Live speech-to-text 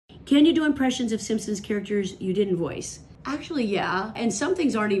Can you do impressions of Simpsons characters you didn't voice? Actually, yeah. And some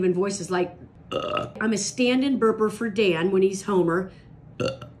things aren't even voices, like, I'm a stand-in burper for Dan when he's Homer.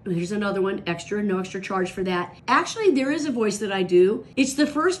 Here's another one, extra, no extra charge for that. Actually, there is a voice that I do. It's the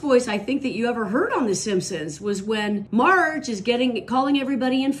first voice I think that you ever heard on The Simpsons, was when Marge is calling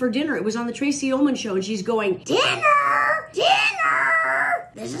everybody in for dinner. It was on the Tracy Ullman show, and she's going, dinner, dinner.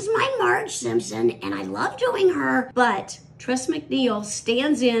 This is my Marge Simpson, and I love doing her. But Tress MacNeille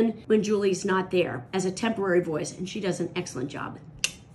stands in when Julie's not there as a temporary voice, and she does an excellent job.